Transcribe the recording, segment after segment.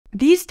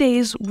These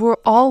days, we're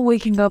all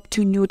waking up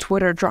to new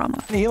Twitter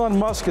drama. Elon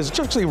Musk is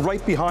actually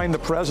right behind the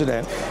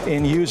president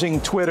in using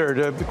Twitter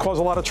to cause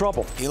a lot of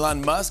trouble.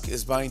 Elon Musk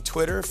is buying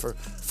Twitter for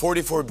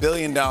 $44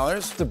 billion.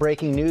 The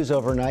breaking news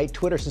overnight,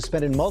 Twitter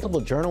suspended multiple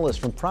journalists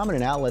from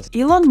prominent outlets.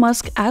 Elon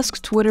Musk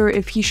asked Twitter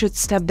if he should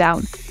step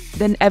down.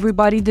 Then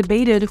everybody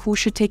debated who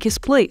should take his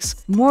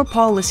place. More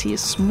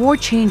policies, more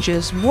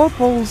changes, more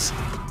polls.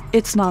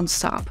 It's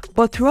non-stop.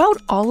 But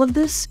throughout all of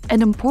this,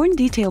 an important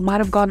detail might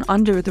have gone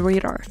under the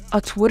radar.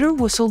 A Twitter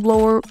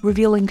whistleblower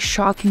revealing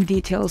shocking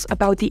details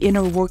about the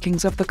inner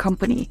workings of the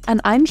company. And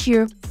I'm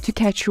here to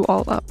catch you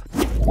all up.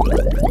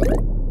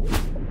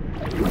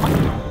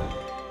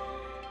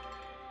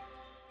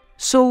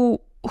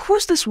 So,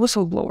 who's this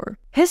whistleblower?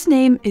 His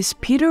name is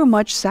Peiter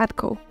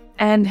Zatko.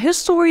 And his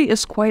story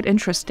is quite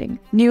interesting.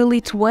 Nearly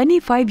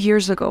 25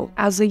 years ago,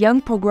 as a young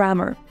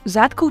programmer,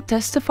 Zatko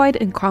testified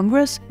in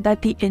Congress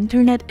that the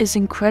internet is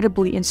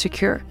incredibly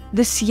insecure.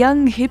 This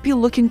young,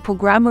 hippie-looking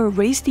programmer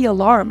raised the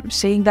alarm,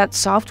 saying that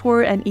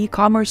software and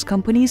e-commerce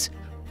companies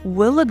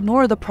will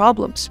ignore the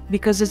problems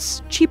because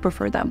it's cheaper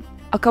for them.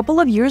 A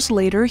couple of years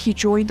later, he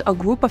joined a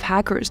group of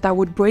hackers that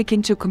would break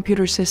into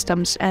computer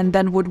systems and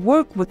then would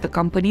work with the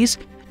companies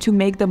to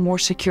make them more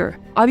secure.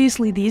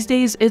 Obviously, these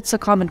days, it's a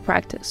common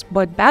practice,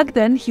 but back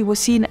then, he was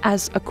seen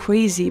as a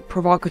crazy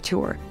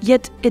provocateur.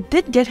 Yet, it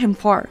did get him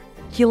far.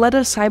 He led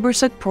a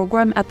cybersec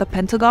program at the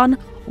Pentagon,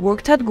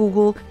 worked at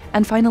Google,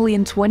 and finally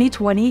in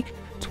 2020,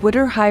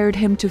 Twitter hired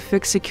him to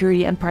fix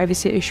security and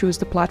privacy issues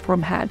the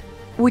platform had.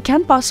 We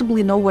can't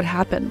possibly know what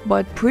happened,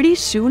 but pretty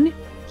soon,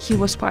 he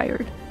was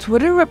fired.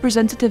 Twitter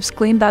representatives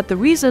claimed that the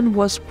reason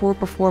was poor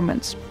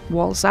performance,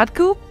 while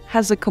Zatko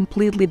has a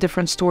completely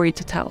different story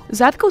to tell.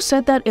 Zatko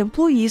said that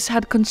employees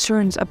had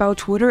concerns about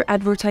Twitter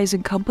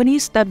advertising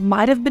companies that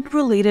might have been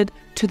related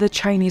to the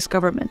Chinese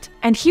government.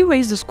 And he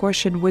raised this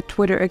question with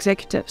Twitter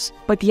executives.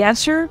 But the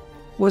answer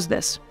was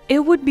this: it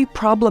would be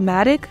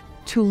problematic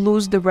to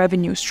lose the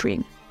revenue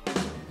stream.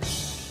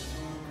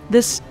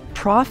 This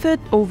profit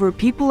over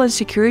people and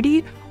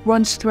security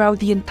runs throughout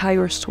the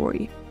entire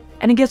story.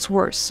 And it gets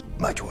worse.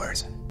 Much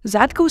worse.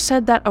 Zatko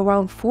said that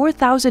around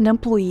 4,000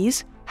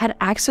 employees had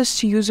access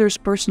to users'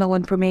 personal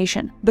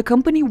information. The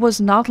company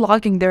was not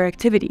logging their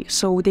activity,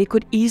 so they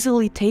could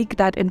easily take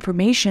that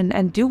information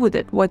and do with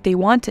it what they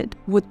wanted,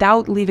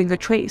 without leaving a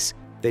trace.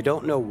 They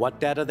don't know what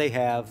data they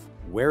have,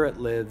 where it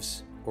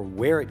lives, or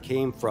where it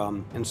came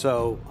from, and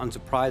so,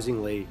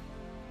 unsurprisingly,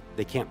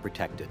 they can't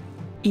protect it.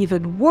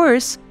 Even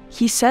worse,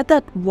 he said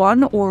that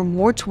one or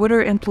more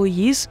Twitter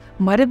employees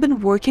might have been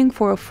working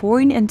for a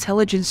foreign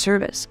intelligence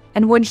service,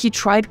 and when he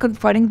tried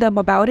confronting them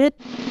about it,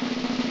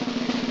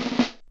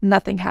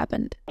 nothing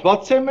happened.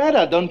 What's the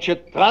matter? Don't you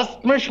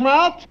trust me,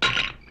 Schmart?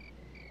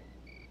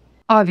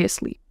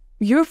 Obviously,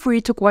 you're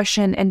free to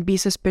question and be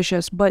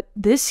suspicious, but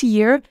this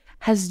year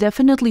has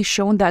definitely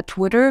shown that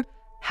Twitter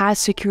has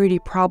security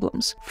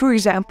problems. For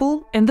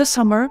example, in the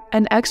summer,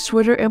 an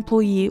ex-Twitter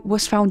employee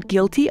was found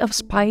guilty of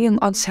spying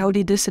on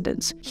Saudi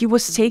dissidents. He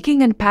was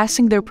taking and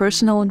passing their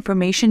personal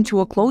information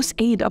to a close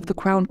aide of the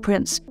Crown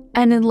Prince.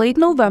 And in late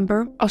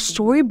November, a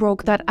story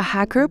broke that a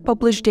hacker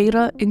published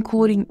data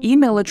including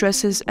email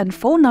addresses and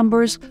phone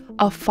numbers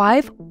of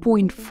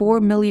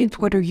 5.4 million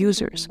Twitter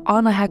users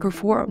on a hacker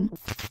forum.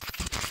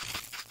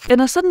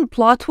 In a sudden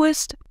plot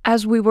twist,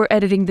 as we were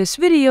editing this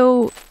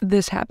video,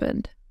 this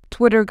happened.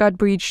 Twitter got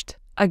breached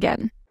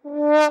again.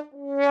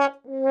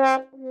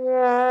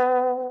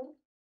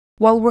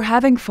 While we're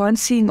having fun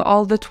seeing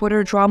all the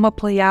Twitter drama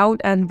play out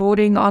and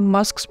voting on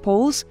Musk's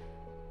polls,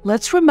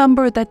 let's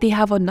remember that they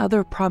have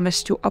another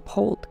promise to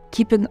uphold,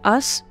 keeping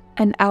us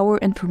and our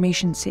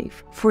information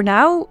safe. For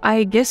now,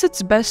 I guess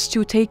it's best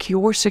to take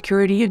your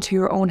security into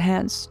your own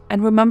hands,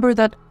 and remember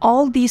that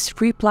all these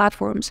free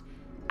platforms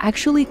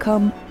actually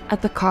come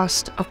at the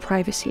cost of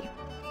privacy.